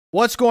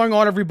What's going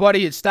on,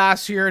 everybody? It's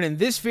Stas here, and in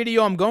this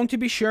video I'm going to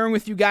be sharing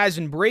with you guys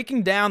and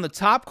breaking down the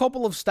top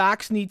couple of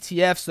stocks and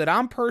ETFs that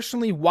I'm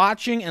personally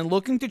watching and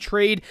looking to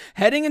trade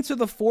heading into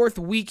the fourth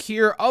week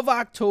here of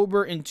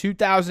October in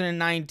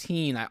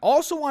 2019. I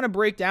also want to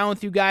break down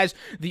with you guys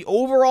the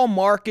overall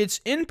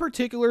markets, in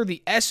particular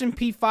the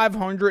S&P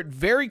 500,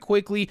 very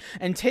quickly,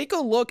 and take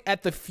a look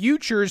at the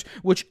futures,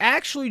 which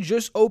actually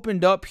just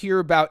opened up here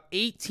about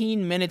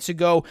 18 minutes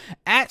ago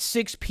at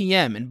 6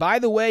 p.m. And by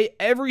the way,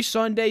 every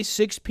Sunday,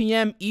 6 p.m.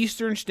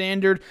 Eastern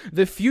Standard,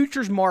 the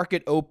futures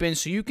market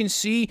opens, so you can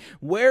see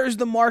where's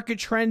the market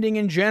trending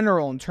in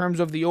general in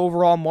terms of the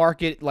overall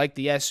market, like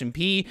the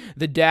S&P,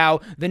 the Dow,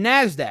 the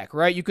NASDAQ,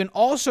 right? You can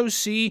also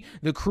see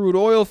the crude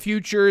oil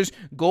futures,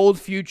 gold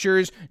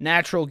futures,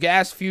 natural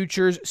gas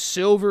futures,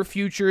 silver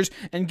futures,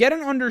 and get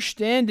an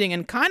understanding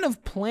and kind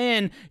of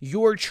plan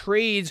your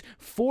trades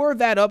for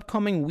that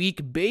upcoming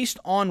week based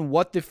on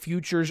what the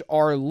futures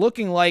are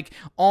looking like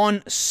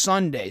on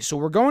Sunday. So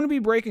we're going to be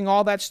breaking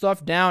all that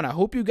stuff down. I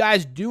hope you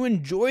guys do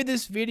enjoy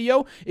this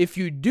video. If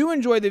you do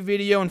enjoy the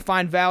video and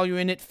find value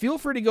in it, feel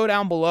free to go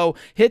down below,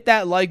 hit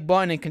that like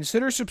button, and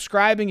consider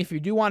subscribing if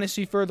you do want to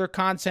see further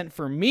content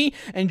from me,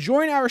 and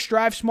join our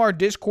Strive Smart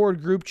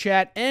Discord group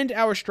chat and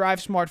our Strive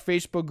Smart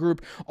Facebook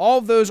group. All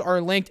of those are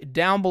linked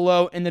down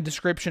below in the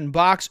description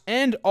box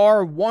and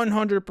are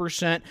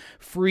 100%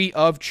 free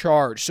of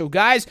charge. So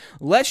guys,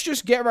 let's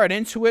just get right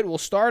into it. We'll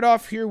start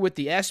off here with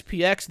the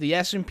SPX, the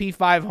S&P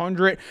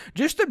 500,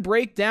 just to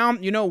break down,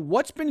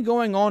 what's been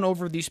going on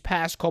over these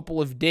past couple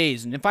of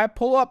days. And if I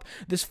pull up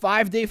this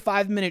 5-day,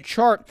 5-minute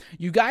chart,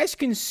 you guys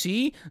can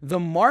see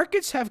the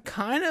markets have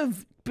kind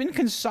of been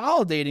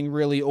consolidating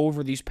really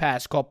over these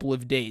past couple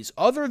of days.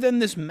 Other than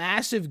this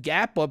massive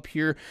gap up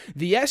here,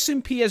 the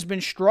S&P has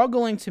been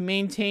struggling to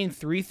maintain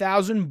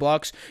 3,000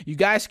 bucks. You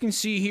guys can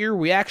see here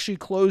we actually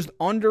closed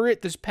under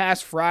it this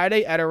past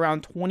Friday at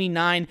around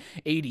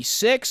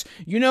 29.86.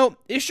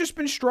 It's just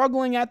been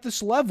struggling at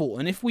this level.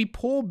 And if we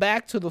pull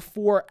back to the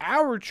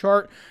 4-hour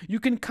chart, you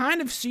can kind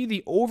of see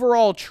the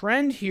overall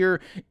trend here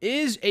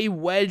is a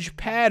wedge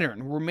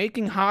pattern. We're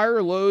making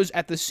higher lows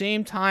at the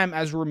same time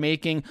as we're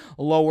making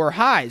lower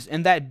highs.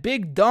 And that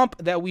big dump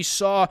that we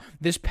saw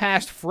this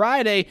past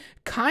Friday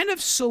kind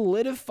of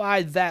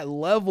solidified that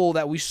level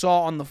that we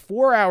saw on the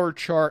 4-hour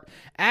chart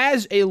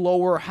as a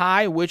lower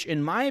high, which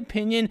in my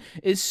opinion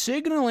is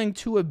signaling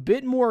to a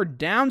bit more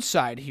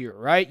downside here,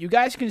 right? You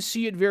guys can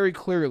see it very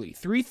clearly.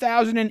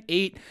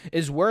 3008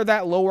 is where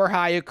that lower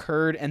high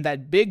occurred, and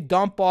that big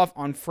dump off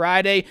on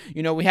Friday,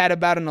 we had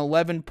about an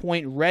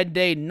 11-point red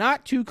day.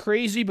 Not too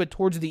crazy, but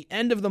towards the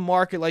end of the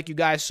market, like you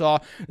guys saw,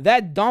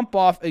 that dump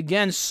off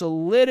again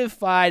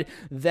solidified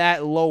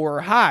that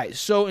lower high.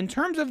 So in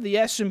terms of the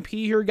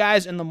S&P here, guys,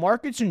 and the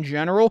markets in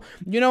general,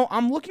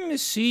 I'm looking to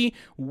see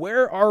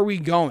where are we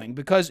going,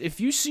 because if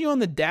you see on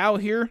the Dow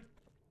here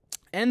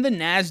and the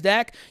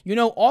NASDAQ,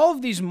 all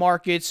of these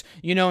markets,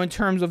 in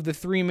terms of the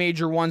three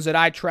major ones that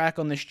I track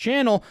on this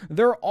channel,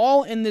 they're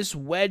all in this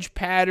wedge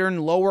pattern,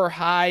 lower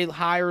high,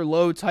 higher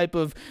low type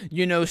of,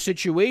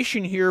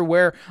 situation here,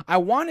 where I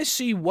want to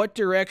see what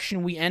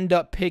direction we end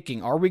up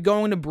picking. Are we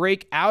going to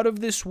break out of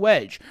this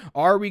wedge?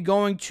 Are we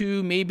going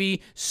to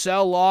maybe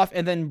sell off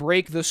and then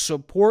break the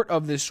support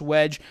of this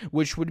wedge,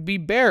 which would be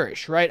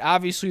bearish, right?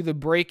 Obviously, the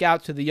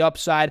breakout to the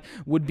upside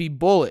would be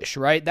bullish,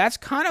 right? That's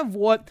kind of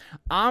what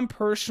I'm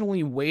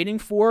personally waiting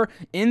for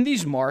in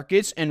these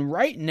markets. And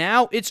right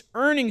now it's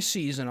earnings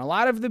season. A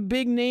lot of the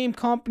big name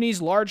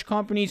companies, large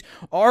companies,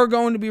 are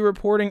going to be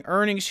reporting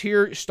earnings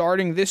here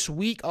starting this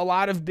week. A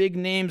lot of big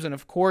names, and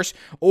of course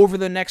over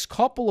the next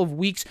couple of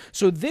weeks.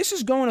 So this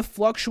is going to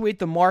fluctuate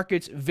the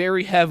markets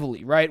very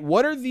heavily, right?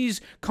 What are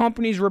these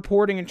companies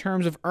reporting in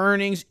terms of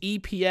earnings,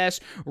 EPS,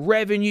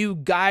 revenue,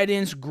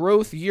 guidance,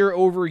 growth year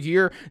over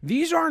year?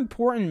 These are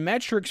important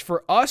metrics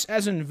for us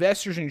as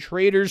investors and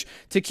traders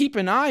to keep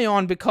an eye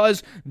on,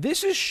 because this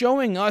is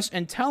showing us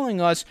and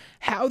telling us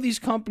how these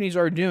companies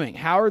are doing.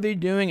 How are they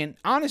doing? And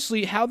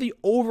honestly, how the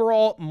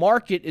overall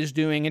market is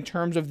doing in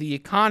terms of the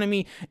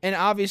economy and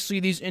obviously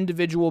these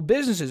individual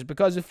businesses.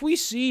 Because if we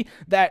see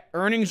that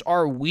earnings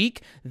are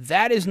weak,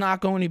 that is not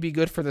going to be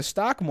good for the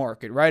stock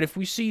market, right? If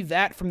we see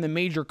that from the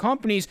major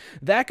companies,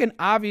 that can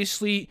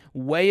obviously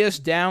weigh us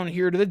down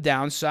here to the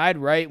downside,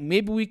 right?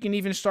 Maybe we can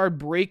even start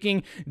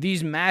breaking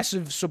these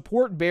massive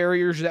support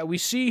barriers that we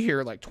see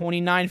here, like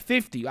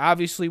 29.50.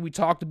 Obviously, we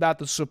talked about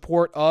the support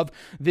of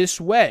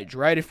this wedge,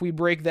 right? If we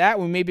break that,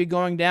 we may be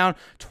going down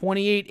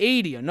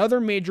 28.80.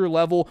 Another major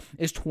level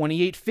is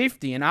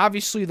 28.50, and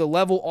obviously the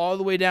level all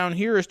the way down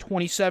here is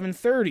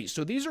 27.30.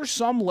 So these are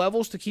some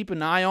levels to keep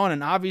an eye on,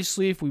 and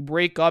obviously if we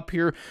break up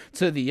here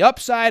to the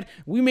upside,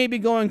 we may be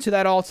going to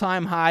that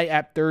all-time high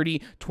at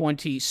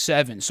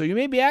 30.27. So you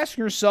may be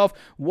asking yourself,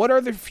 what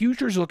are the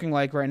futures looking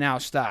like right now,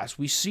 Stas?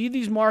 We see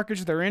these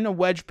markets, they're in a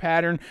wedge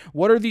pattern.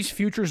 What are these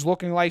futures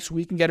looking like so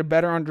we can get a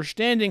better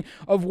understanding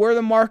of where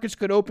the markets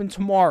could open open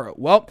tomorrow?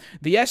 Well,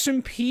 the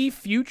S&P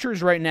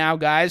futures right now,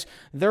 guys,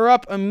 they're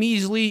up a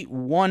measly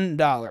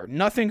 $1.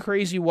 Nothing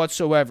crazy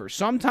whatsoever.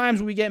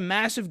 Sometimes we get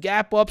massive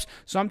gap ups.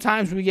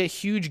 Sometimes we get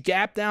huge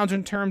gap downs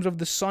in terms of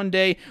the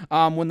Sunday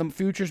when the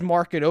futures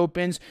market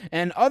opens.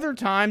 And other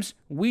times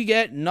we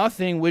get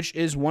nothing, which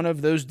is one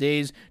of those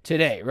days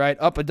today, right?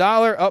 Up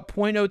 $1, up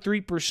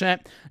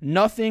 0.03%.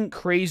 Nothing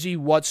crazy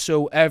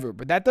whatsoever.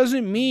 But that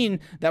doesn't mean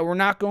that we're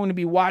not going to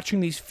be watching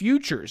these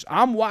futures.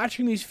 I'm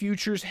watching these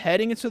futures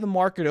heading into the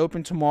market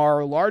open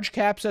tomorrow. Large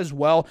caps as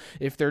well.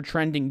 If they're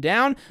trending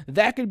down,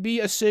 that could be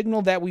a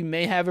signal that we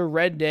may have a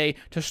red day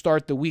to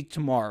start the week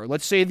tomorrow.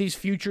 Let's say these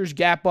futures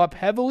gap up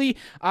heavily.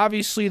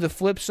 Obviously, the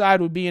flip side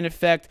would be in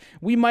effect.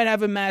 We might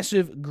have a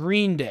massive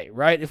green day,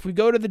 right? If we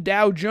go to the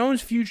Dow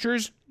Jones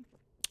futures,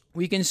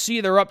 we can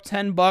see they're up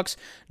 $10,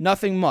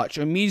 nothing much,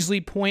 a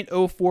measly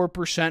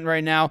 0.04%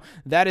 right now.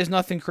 That is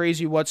nothing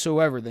crazy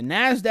whatsoever. The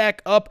NASDAQ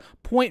up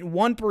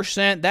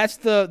 0.1%. That's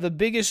the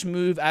biggest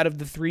move out of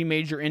the three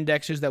major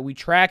indexes that we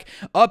track,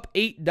 up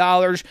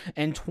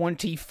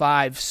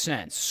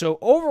 $8.25. So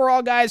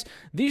overall, guys,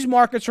 these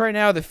markets right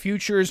now, the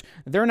futures,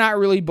 they're not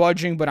really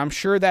budging, but I'm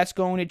sure that's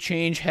going to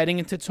change heading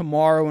into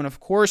tomorrow. And of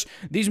course,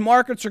 these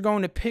markets are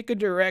going to pick a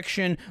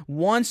direction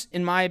once,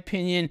 in my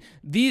opinion,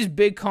 these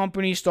big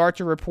companies start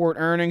to report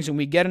earnings and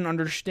we get an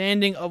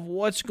understanding of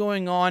what's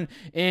going on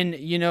in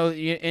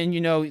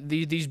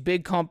these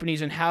big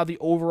companies and how the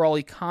overall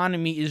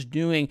economy is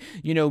doing,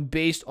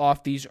 based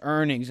off these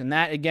earnings. And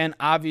that, again,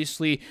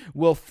 obviously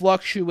will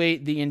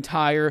fluctuate the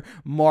entire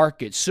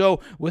market. So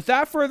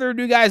without further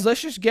ado, guys,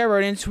 let's just get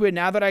right into it.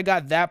 Now that I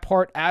got that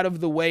part out of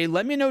the way,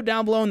 let me know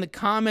down below in the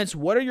comments,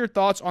 what are your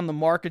thoughts on the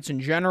markets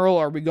in general?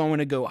 Are we going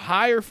to go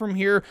higher from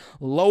here,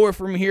 lower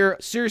from here?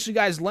 Seriously,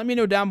 guys, let me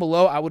know down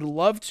below. I would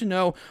love to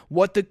know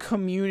what the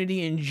community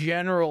in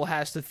general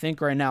has to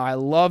think right now. I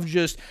love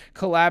just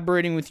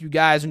collaborating with you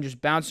guys and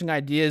just bouncing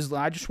ideas.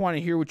 I just want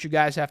to hear what you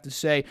guys have to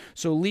say.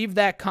 So leave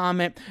that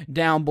comment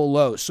down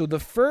below. So the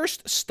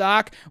first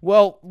stock,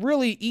 well,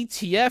 really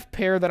ETF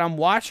pair that I'm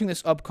watching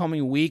this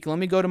upcoming week, let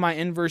me go to my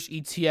inverse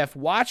ETF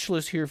watch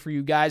list here for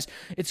you guys.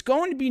 It's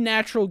going to be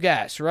natural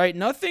gas, right?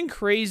 Nothing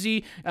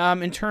crazy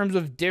in terms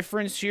of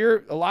difference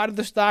here. A lot of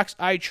the stocks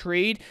I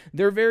trade,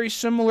 they're very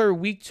similar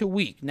week to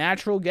week.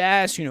 Natural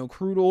gas,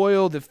 crude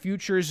oil, the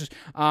futures,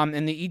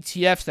 and the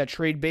ETFs that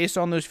trade based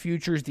on those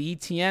futures, the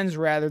ETNs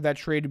rather that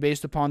trade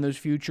based upon those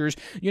futures.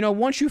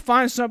 Once you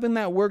find something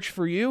that works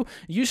for you,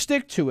 you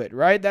stick to it,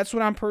 right? That's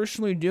what I'm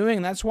personally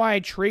doing. That's why I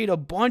trade a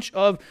bunch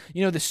of,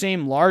 the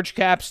same large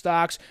cap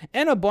stocks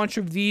and a bunch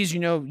of these,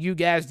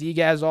 UGAS,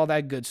 DGAS, all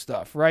that good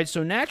stuff, right?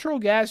 So natural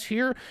gas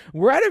here,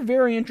 we're at a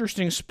very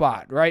interesting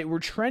spot, right? We're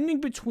trending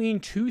between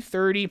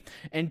 230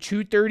 and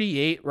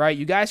 238, right?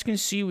 You guys can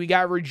see we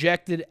got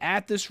rejected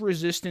at this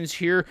resistance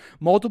here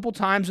multiple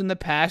times in the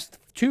past.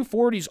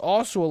 240 is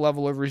also a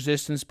level of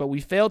resistance, but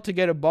we failed to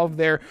get above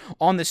there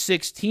on the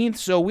 16th,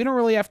 so we don't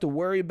really have to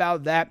worry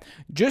about that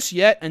just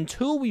yet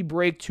until we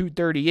break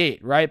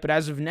 238, right? But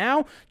as of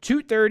now,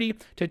 230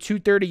 to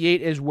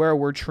 238 is where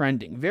we're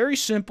trending. Very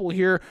simple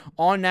here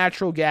on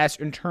natural gas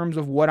in terms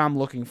of what I'm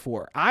looking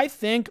for. I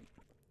think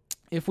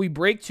if we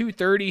break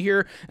 230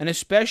 here, and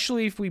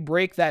especially if we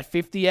break that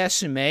 50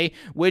 SMA,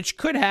 which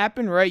could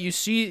happen, right? You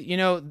see,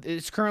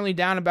 it's currently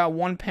down about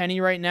 1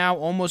 penny right now,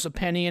 almost a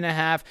penny and a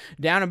half,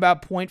 down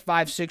about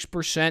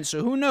 0.56%.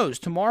 So who knows?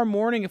 Tomorrow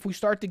morning, if we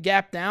start to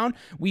gap down,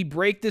 we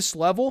break this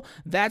level,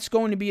 that's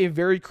going to be a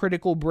very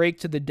critical break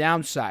to the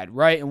downside,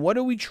 right? And what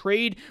do we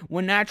trade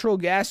when natural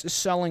gas is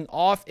selling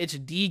off? It's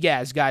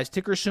DGAS, guys.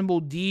 Ticker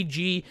symbol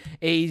DGAZ.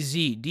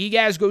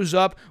 DGAS goes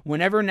up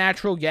whenever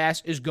natural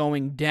gas is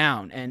going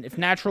down. And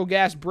if natural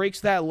gas breaks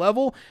that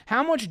level,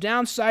 how much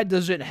downside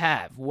does it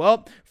have?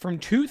 Well, from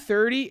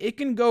 230, it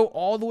can go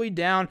all the way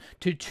down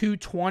to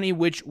 220,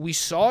 which we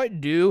saw it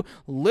do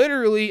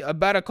literally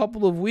about a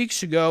couple of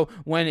weeks ago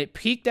when it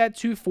peaked at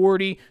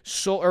 240,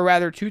 or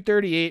rather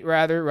 238,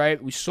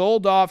 right? We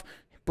sold off,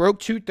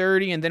 broke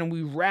 230, and then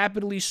we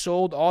rapidly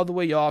sold all the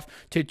way off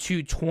to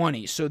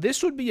 220. So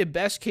this would be a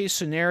best case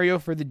scenario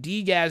for the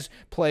DGAS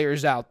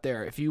players out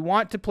there. If you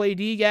want to play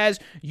DGAS,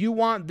 you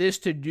want this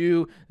to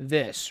do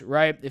this,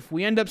 right? If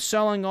we end up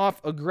selling off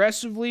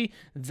aggressively,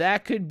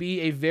 that could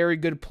be a very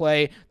good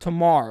play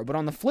tomorrow. But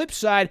on the flip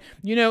side,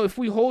 if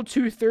we hold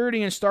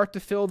 230 and start to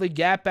fill the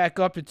gap back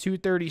up to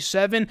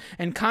 237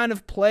 and kind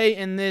of play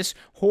in this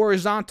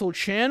horizontal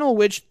channel,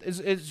 which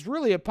is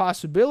really a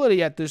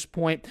possibility at this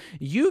point,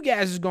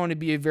 UGAS is going to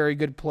be a very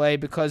good play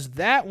because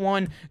that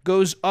one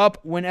goes up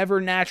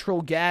whenever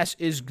natural gas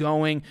is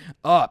going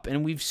up.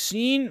 And we've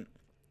seen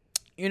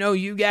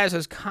you guys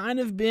has kind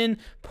of been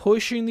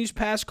pushing these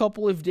past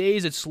couple of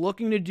days. It's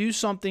looking to do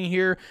something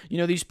here,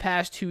 these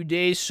past 2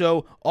 days.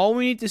 So all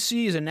we need to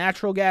see is a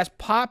natural gas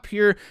pop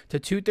here to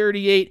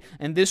 238,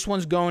 and this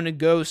one's going to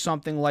go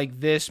something like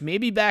this,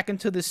 maybe back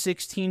into the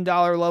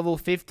 $16 level,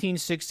 $15,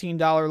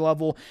 $16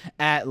 level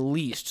at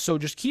least. So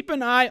just keep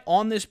an eye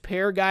on this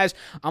pair, guys.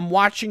 I'm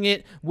watching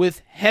it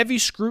with heavy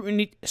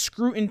scrutiny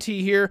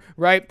here,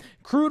 right?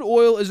 Crude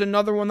oil is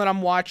another one that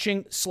I'm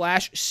watching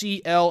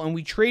 /CL, and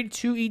we trade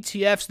 2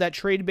 ETFs that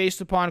trade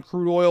based upon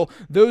crude oil,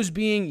 those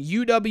being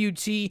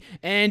UWT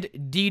and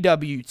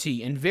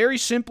DWT. And very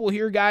simple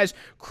here, guys,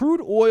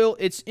 crude oil,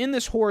 it's in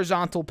this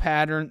horizontal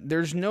pattern.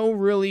 There's no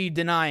really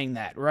denying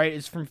that, right?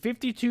 It's from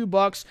 52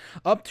 bucks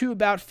up to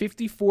about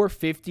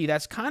 54.50.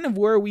 That's kind of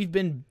where we've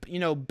been,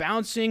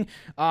 bouncing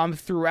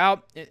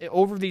throughout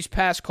over these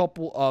past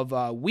couple of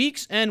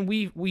weeks, and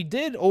we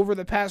did over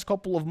the past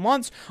couple of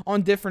months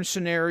on different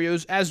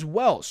scenarios as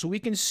well. So we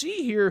can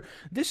see here,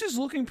 this is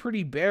looking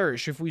pretty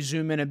bearish if we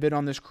zoom in a bit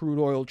on this crude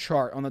oil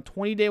chart. On the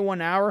 20-day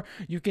 1 hour,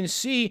 you can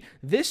see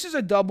this is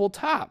a double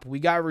top. We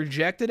got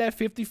rejected at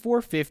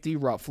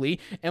 54.50 roughly,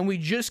 and we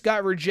just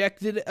got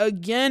rejected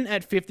again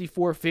at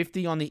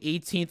 54.50 on the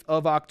 18th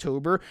of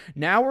October.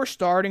 Now we're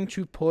starting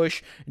to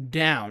push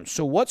down.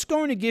 So what's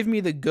going to give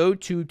me the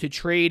go-to to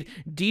trade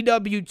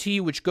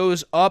DWT, which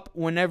goes up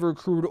whenever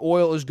crude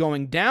oil is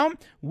going down?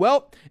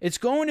 Well, it's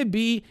going to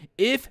be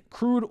if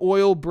crude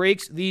oil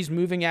breaks these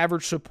moving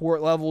average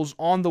support levels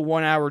on the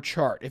 1 hour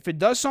chart. If it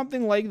does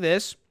something like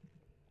this,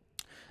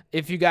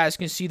 if you guys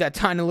can see that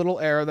tiny little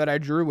arrow that I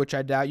drew, which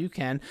I doubt you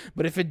can,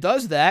 but if it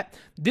does that,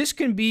 this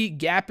can be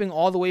gapping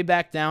all the way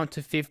back down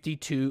to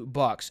 52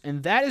 bucks.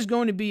 And that is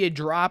going to be a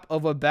drop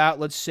of about,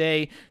 let's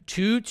say,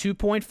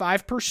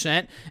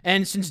 2.5%.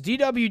 And since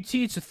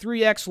DWT, it's a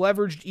 3x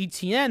leveraged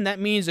ETN, that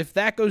means if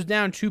that goes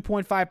down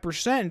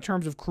 2.5% in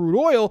terms of crude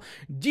oil,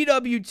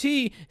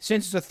 DWT,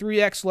 since it's a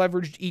 3x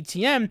leveraged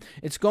ETN,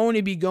 it's going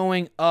to be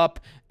going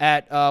up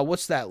at,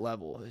 what's that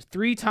level?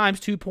 3 times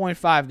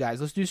 2.5,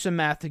 guys. Let's do some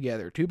math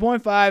together. 2.5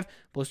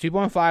 plus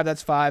 2.5,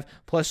 that's 5,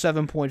 plus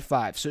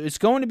 7.5. So it's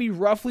going to be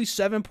roughly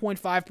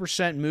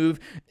 7.5% move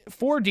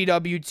for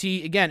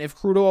DWT, again, if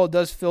crude oil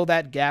does fill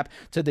that gap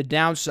to the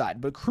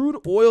downside. But crude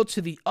oil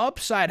to the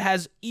upside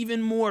has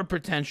even more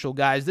potential,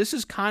 guys. This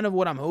is kind of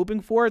what I'm hoping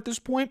for at this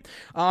point.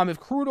 If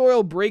crude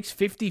oil breaks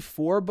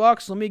 54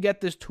 bucks, let me get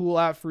this tool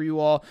out for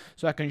you all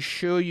so I can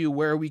show you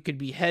where we could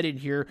be headed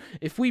here.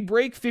 If we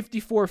break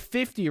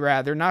 54.50,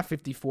 rather, not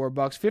 54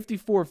 bucks,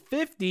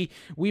 54.50,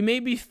 we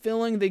may be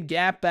filling the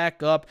gap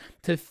back up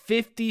to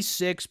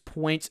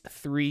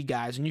 56.3,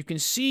 guys. And you can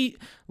see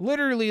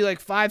literally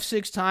like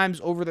 5-6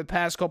 times over the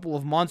past couple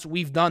of months,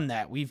 we've done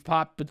that. We've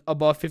popped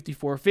above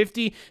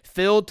 54.50,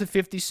 filled to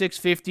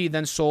 56.50,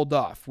 then sold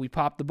off. We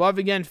popped above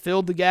again,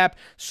 filled the gap,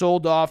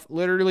 sold off,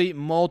 literally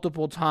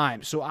multiple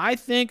times. So I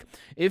think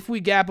if we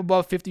gap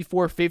above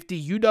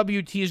 54.50,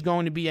 UWT is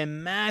going to be a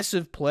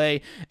massive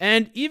play.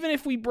 And even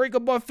if we break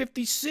above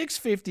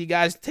 56.50,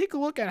 guys, take a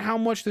look at how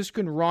much this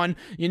can run.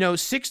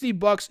 60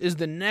 bucks is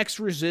the next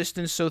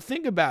resistance. So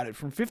think about it,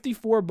 from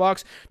 54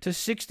 bucks to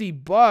 60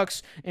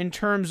 bucks in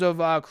terms of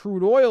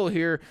crude oil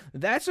here.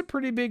 That's a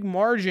pretty big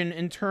margin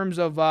in terms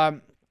of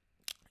what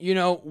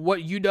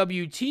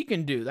UWT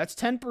can do. That's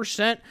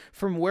 10%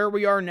 from where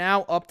we are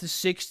now up to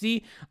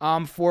 60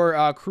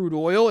 for crude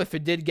oil if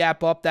it did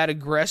gap up that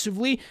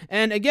aggressively.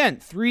 And again,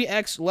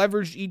 3x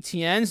leveraged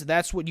ETNs,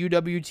 that's what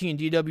UWT and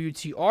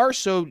DWT are.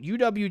 So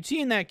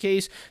UWT in that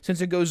case, since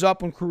it goes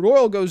up when crude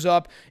oil goes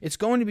up, it's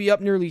going to be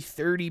up nearly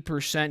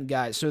 30%,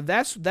 guys. So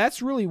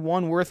that's really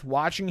one worth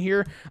watching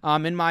here,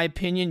 in my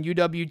opinion,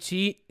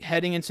 UWT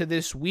heading into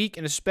this week,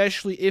 and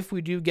especially if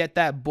we do get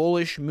that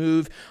bullish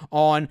move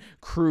on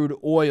crude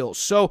oil.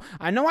 So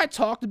I know I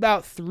talked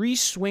about 3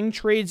 swing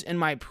trades in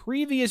my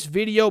previous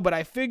video, but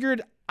I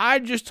figured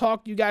I'd just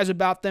talk to you guys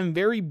about them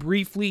very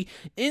briefly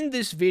in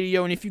this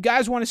video. And if you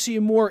guys want to see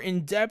a more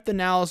in-depth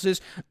analysis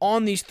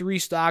on these 3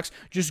 stocks,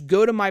 just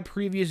go to my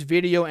previous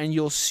video and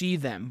you'll see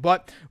them.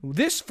 But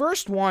this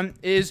first one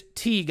is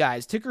T,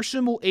 guys. Ticker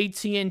symbol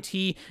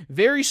AT&T.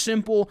 Very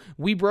simple.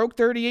 We broke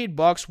 38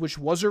 bucks, which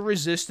was a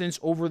resistance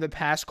over the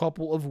past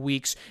couple of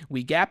weeks.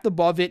 We gapped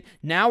above it.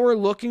 Now we're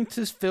looking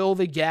to fill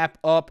the gap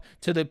up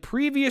to the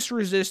previous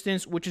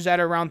resistance, which is at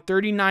around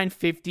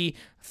 39.50,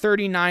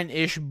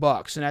 39-ish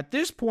bucks. And at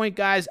this point,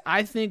 guys,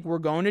 I think we're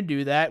going to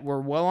do that.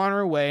 We're well on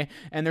our way,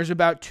 and there's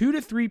about 2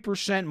 to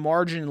 3%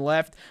 margin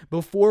left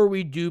before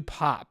we do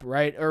pop,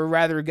 right? Or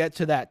rather get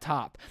to that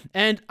top.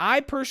 And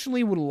I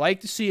personally would like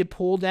to see a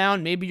pull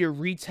down, maybe a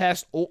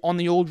retest on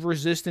the old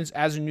resistance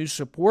as a new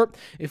support.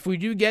 If we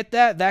do get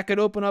that, that could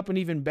open up an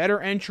even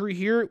better entry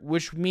here,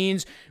 which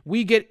means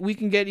we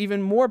can get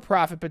even more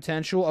profit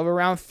potential of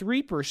around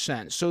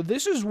 3%. So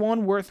this is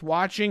one worth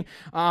watching.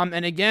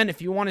 And again,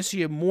 if you want to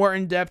see a more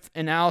in-depth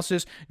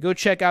analysis, go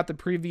check out the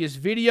previous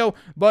video.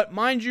 But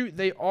mind you,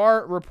 they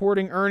are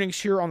reporting earnings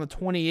here on the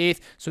 28th,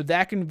 so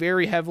that can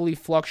very heavily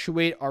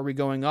fluctuate. Are we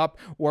going up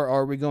or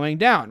are we going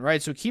down,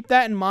 right? So keep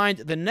that in mind.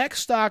 The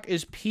next stock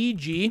is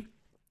PG.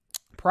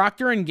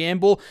 Procter &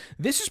 Gamble,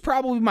 this is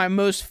probably my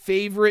most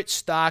favorite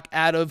stock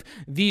out of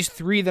these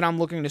three that I'm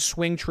looking to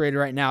swing trade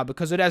right now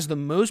because it has the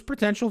most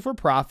potential for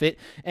profit,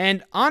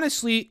 and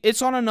honestly,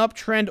 it's on an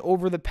uptrend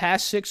over the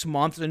past 6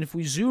 months, and if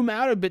we zoom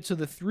out a bit to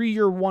the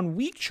 3-year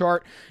 1-week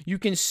chart, you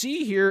can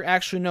see here,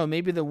 actually no,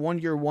 maybe the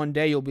 1-year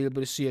 1-day, you'll be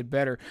able to see it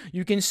better.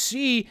 You can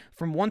see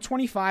from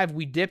 125,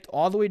 we dipped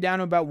all the way down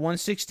to about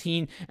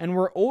 116, and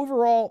we're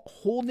overall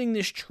holding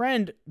this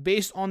trend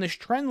based on this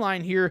trend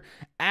line here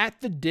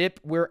at the dip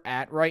we're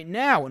at right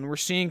now, and we're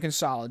seeing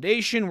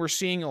consolidation, we're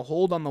seeing a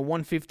hold on the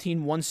 115,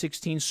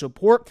 116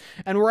 support,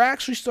 and we're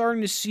actually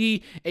starting to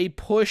see a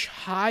push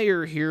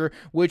higher here,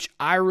 which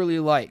I really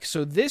like.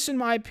 So this, in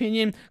my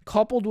opinion,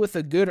 coupled with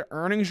a good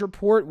earnings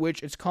report,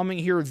 which it's coming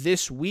here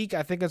this week,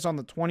 I think it's on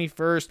the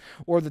 21st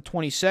or the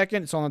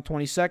 22nd, it's on the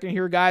 22nd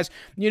here, guys,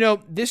 you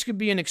know, this could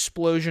be an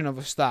explosion of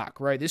a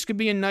stock, right? This could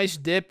be a nice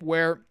dip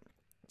where,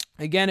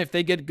 again, if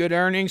they get good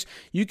earnings,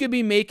 you could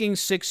be making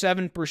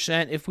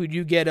 6-7% if we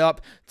do get up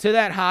to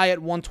that high at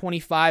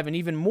 125, and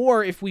even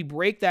more if we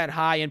break that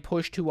high and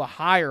push to a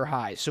higher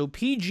high. So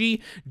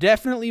PG,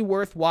 definitely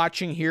worth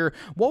watching here.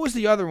 What was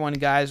the other one,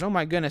 guys? Oh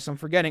my goodness, I'm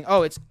forgetting.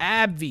 Oh, it's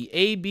ABV,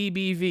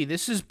 A-B-B-V.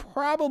 This is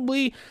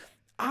probably,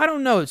 I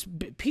don't know, it's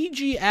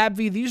PG,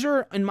 AbbVie. These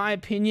are, in my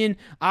opinion,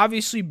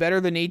 obviously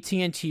better than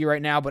AT&T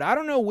right now, but I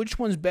don't know which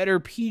one's better,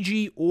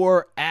 PG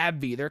or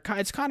AbbVie.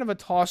 It's kind of a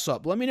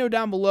toss-up. Let me know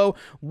down below,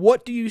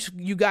 what do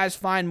you guys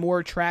find more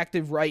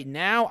attractive right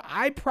now?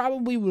 I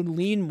probably would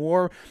lean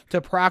more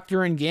to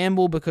Procter &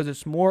 Gamble because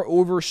it's more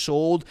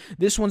oversold.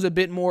 This one's a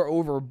bit more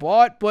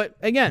overbought, but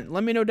again,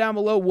 let me know down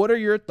below, what are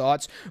your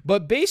thoughts?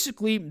 But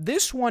basically,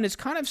 this one is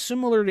kind of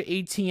similar to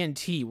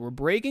AT&T. We're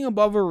breaking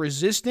above a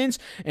resistance,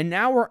 and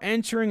now we're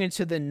entering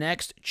into the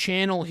next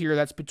channel here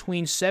that's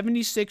between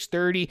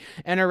 76.30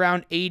 and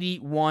around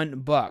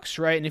 81 bucks,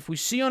 right? And if we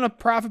see on a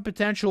profit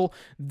potential,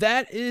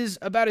 that is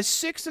about a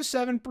 6 to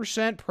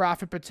 7%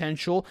 profit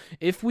potential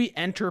if we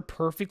enter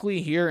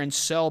perfectly here and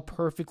sell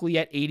perfectly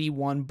at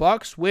 81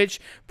 bucks,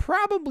 which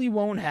probably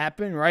won't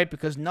happen, right?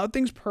 Because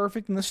nothing's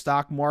perfect in the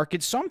stock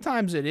market.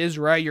 Sometimes it is,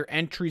 right? Your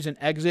entries and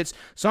exits,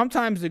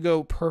 sometimes they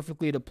go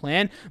perfectly to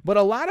plan, but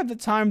a lot of the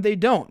time they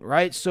don't,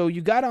 right? So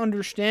you got to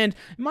understand,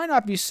 it might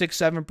not be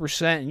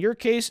 6-7%. In your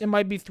case, it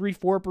might be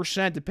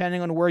 3-4%,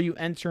 depending on where you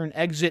enter and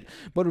exit.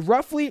 But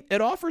roughly, it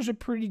offers a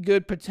pretty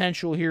good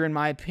potential here, in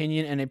my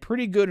opinion, and a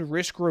pretty good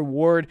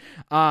risk-reward,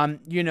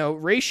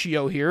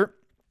 ratio here.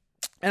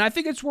 And I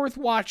think it's worth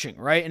watching,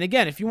 right? And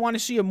again, if you want to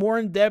see a more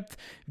in-depth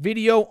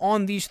video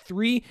on these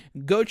three,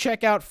 go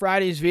check out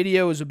Friday's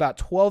video. It's about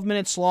 12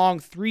 minutes long,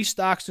 3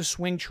 stocks to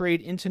swing trade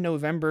into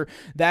November.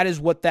 That is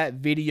what that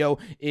video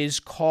is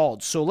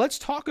called. So let's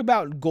talk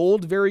about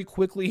gold very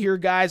quickly here,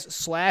 guys,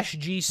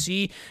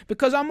 /GC,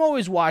 because I'm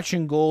always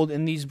watching gold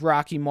in these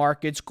rocky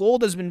markets.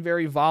 Gold has been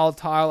very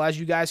volatile. As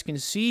you guys can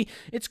see,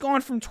 it's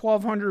gone from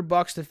 1,200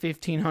 bucks to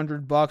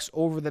 1,500 bucks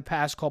over the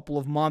past couple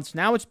of months.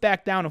 Now it's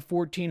back down to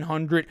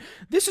 1,400.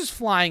 This is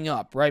flying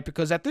up, right?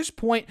 Because at this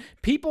point,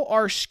 people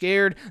are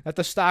scared that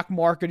the stock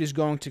market is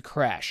going to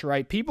crash,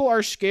 right? People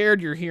are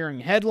scared. You're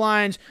hearing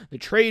headlines, the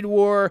trade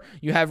war.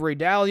 You have Ray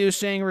Dalio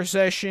saying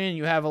recession.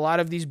 You have a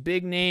lot of these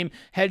big name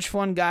hedge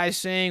fund guys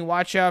saying,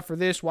 watch out for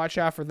this, watch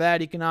out for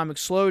that, economic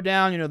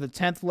slowdown, the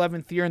 10th,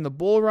 11th year in the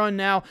bull run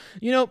now.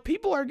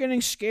 People are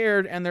getting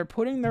scared and they're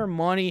putting their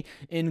money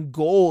in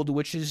gold,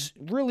 which is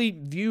really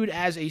viewed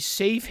as a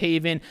safe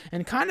haven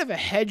and kind of a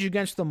hedge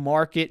against the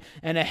market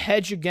and a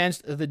hedge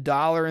against the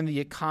dollar and the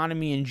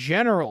economy in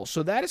general.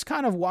 So that is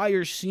kind of why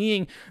you're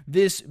seeing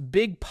this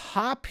big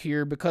pop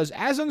here, because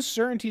as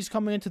uncertainty is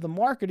coming into the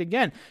market,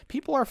 again,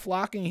 people are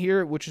flocking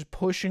here, which is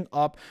pushing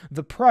up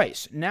the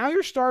price. Now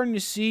you're starting to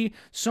see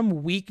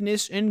some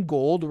weakness in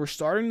gold. We're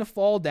starting to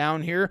fall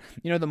down here.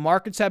 The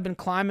markets have been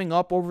climbing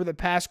up over the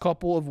past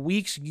couple of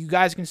weeks. You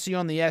guys can see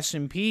on the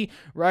S&P,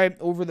 right,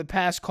 over the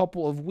past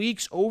couple of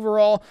weeks,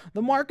 overall,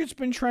 the market's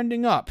been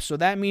trending up. So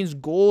that means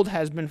gold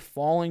has been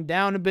falling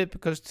down a bit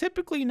because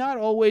typically, not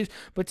always,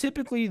 but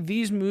typically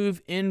these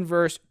move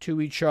inverse to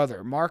each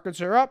other.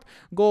 Markets are up,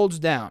 gold's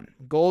down.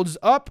 Gold's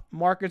up,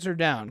 markets are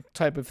down,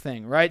 type of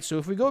thing, right? So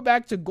if we go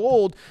back to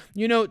gold,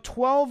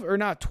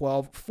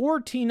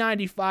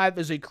 14.95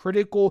 is a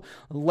critical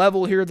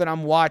level here that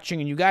I'm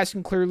watching, and you guys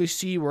can clearly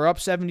see we're up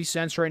 70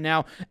 cents right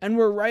now, and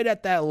we're right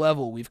at that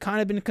level. We've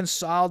kind of been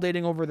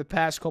consolidating over the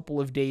past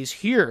couple of days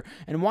here.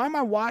 And why am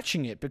I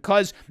watching it?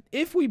 Because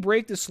if we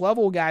break this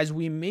level, guys,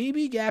 we may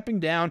be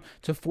gapping down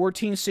to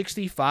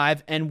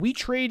 14.65, and we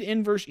trade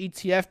inverse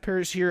ETF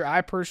pairs here.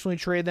 I personally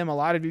trade them. A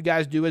lot of you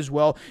guys do as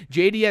well.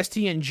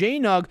 JDST and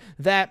JNUG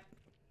that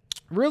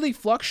really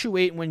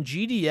fluctuate when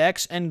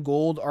GDX and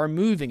gold are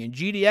moving. And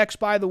GDX,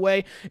 by the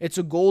way, it's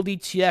a gold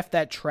ETF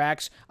that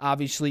tracks,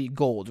 obviously,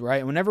 gold,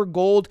 right? Whenever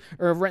gold,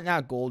 or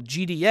not gold,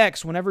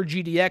 GDX, whenever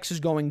GDX is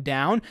going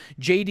down,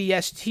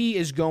 JDST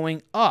is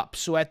going up.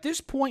 So at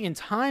this point in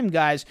time,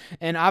 guys,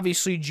 and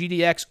obviously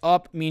GDX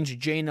up means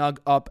JNUG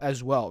up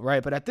as well,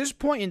 right? But at this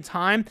point in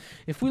time,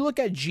 if we look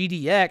at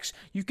GDX,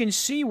 you can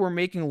see we're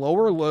making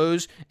lower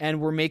lows and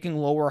we're making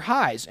lower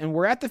highs. And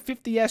we're at the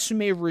 50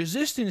 SMA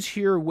resistance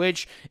here,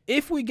 which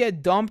if we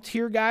get dumped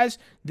here, guys,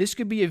 this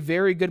could be a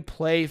very good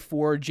play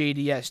for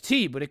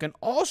JDST, but it can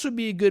also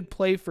be a good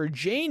play for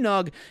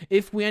JNUG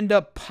if we end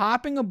up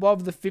popping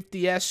above the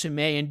 50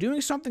 SMA and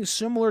doing something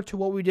similar to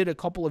what we did a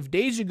couple of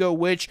days ago,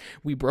 which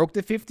we broke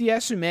the 50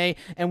 SMA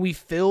and we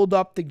filled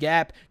up the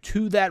gap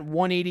to that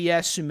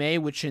 180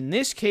 SMA, which in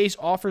this case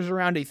offers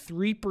around a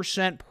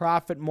 3%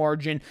 profit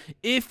margin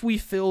if we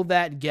fill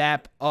that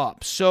gap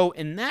up. So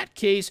in that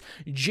case,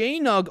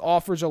 JNUG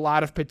offers a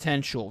lot of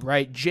potential,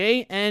 right?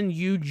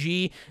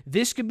 JNUG,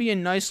 this could be a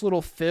nice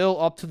little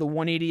fill up to the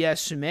 180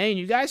 SMA, and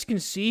you guys can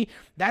see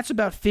that's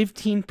about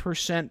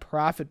 15%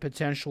 profit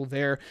potential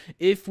there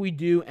if we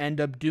do end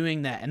up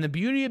doing that. And the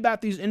beauty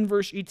about these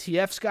inverse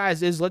ETFs,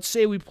 guys, is let's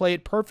say we play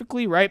it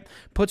perfectly, right?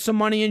 Put some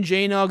money in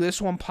JNUG,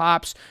 this one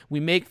pops, we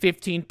make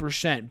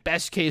 15%,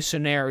 best case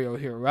scenario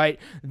here, right?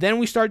 Then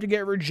we start to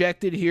get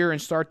rejected here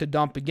and start to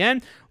dump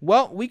again.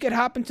 Well, we could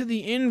hop into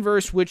the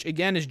inverse, which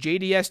again is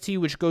JDST,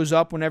 which goes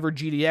up whenever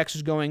GDX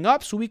is going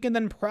up, so we can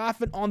then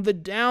profit on the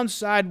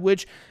downside,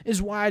 which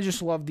is why I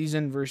just love these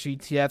inverse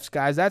ETFs,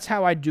 guys. That's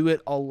how I do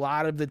it a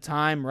lot of the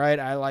time, right?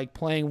 I like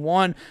playing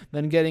one,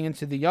 then getting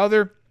into the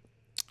other.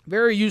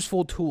 Very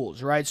useful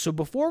tools, right? So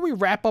before we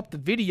wrap up the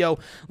video,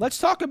 let's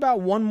talk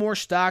about one more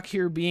stock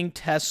here, being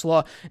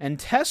Tesla. And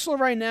Tesla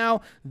right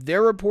now,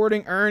 they're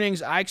reporting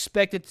earnings. I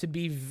expect it to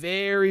be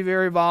very,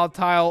 very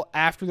volatile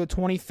after the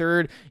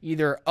 23rd,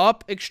 either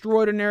up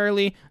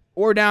extraordinarily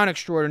or down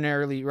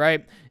extraordinarily,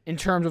 right, in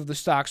terms of the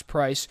stock's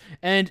price.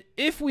 And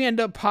if we end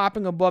up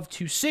popping above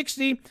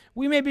 260,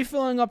 we may be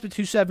filling up to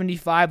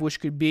 275, which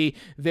could be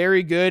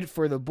very good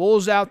for the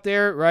bulls out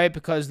there, right,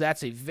 because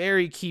that's a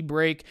very key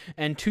break.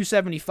 And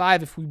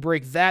 275, if we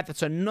break that,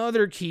 that's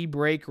another key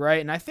break,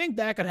 right? And I think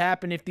that could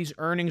happen if these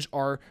earnings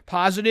are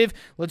positive.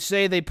 Let's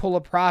say they pull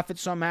a profit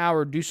somehow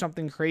or do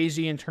something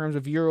crazy in terms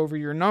of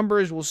year-over-year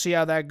numbers. We'll see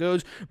how that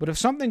goes. But if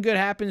something good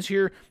happens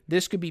here,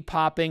 this could be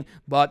popping.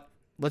 But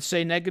let's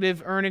say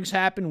negative earnings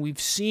happen. We've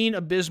seen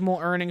abysmal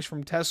earnings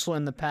from Tesla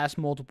in the past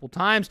multiple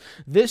times.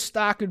 This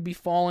stock would be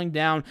falling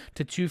down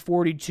to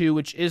 242,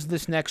 which is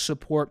this next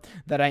support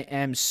that I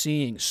am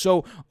seeing.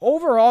 So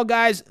overall,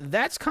 guys,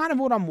 that's kind of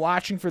what I'm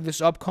watching for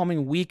this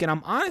upcoming week. And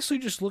I'm honestly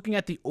just looking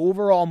at the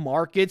overall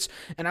markets,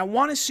 and I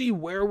want to see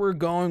where we're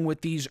going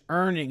with these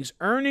earnings.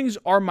 Earnings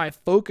are my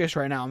focus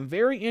right now. I'm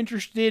very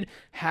interested.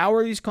 How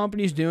are these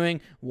companies doing?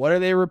 What are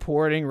they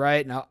reporting,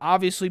 right? And I'll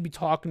obviously be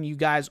talking to you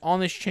guys on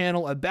this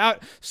channel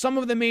about some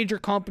of the major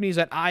companies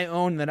that I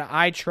own, that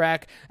I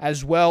track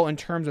as well in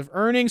terms of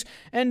earnings.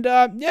 And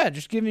yeah,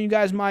 just giving you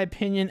guys my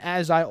opinion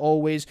as I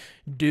always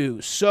do.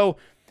 So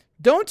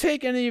don't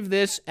take any of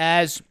this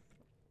as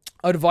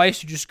advice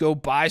to just go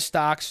buy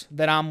stocks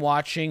that I'm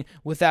watching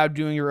without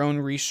doing your own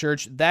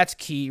research. That's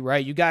key,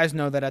 right? You guys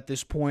know that at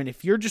this point.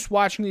 If you're just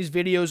watching these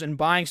videos and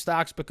buying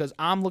stocks because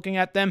I'm looking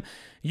at them,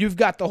 you've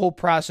got the whole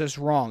process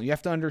wrong. You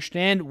have to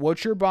understand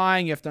what you're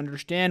buying. You have to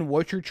understand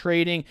what you're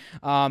trading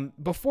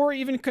before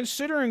even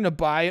considering to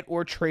buy it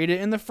or trade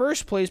it in the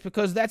first place,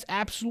 because that's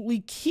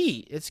absolutely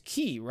key. It's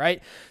key,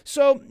 right?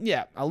 So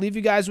yeah, I'll leave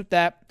you guys with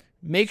that.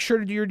 Make sure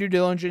to do your due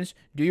diligence,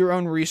 do your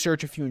own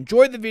research. If you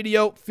enjoyed the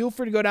video, feel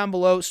free to go down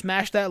below,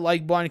 smash that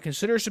like button,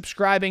 consider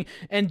subscribing,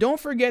 and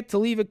don't forget to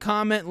leave a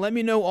comment. Let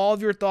me know all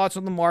of your thoughts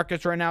on the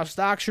markets right now,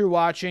 stocks you're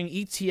watching,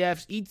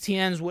 ETFs,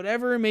 ETNs,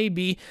 whatever it may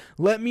be.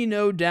 Let me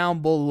know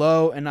down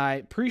below, and I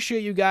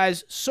appreciate you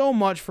guys so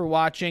much for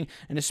watching,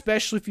 and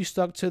especially if you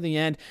stuck to the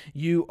end,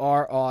 you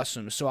are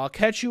awesome. So I'll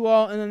catch you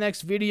all in the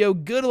next video.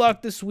 Good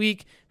luck this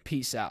week.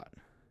 Peace out.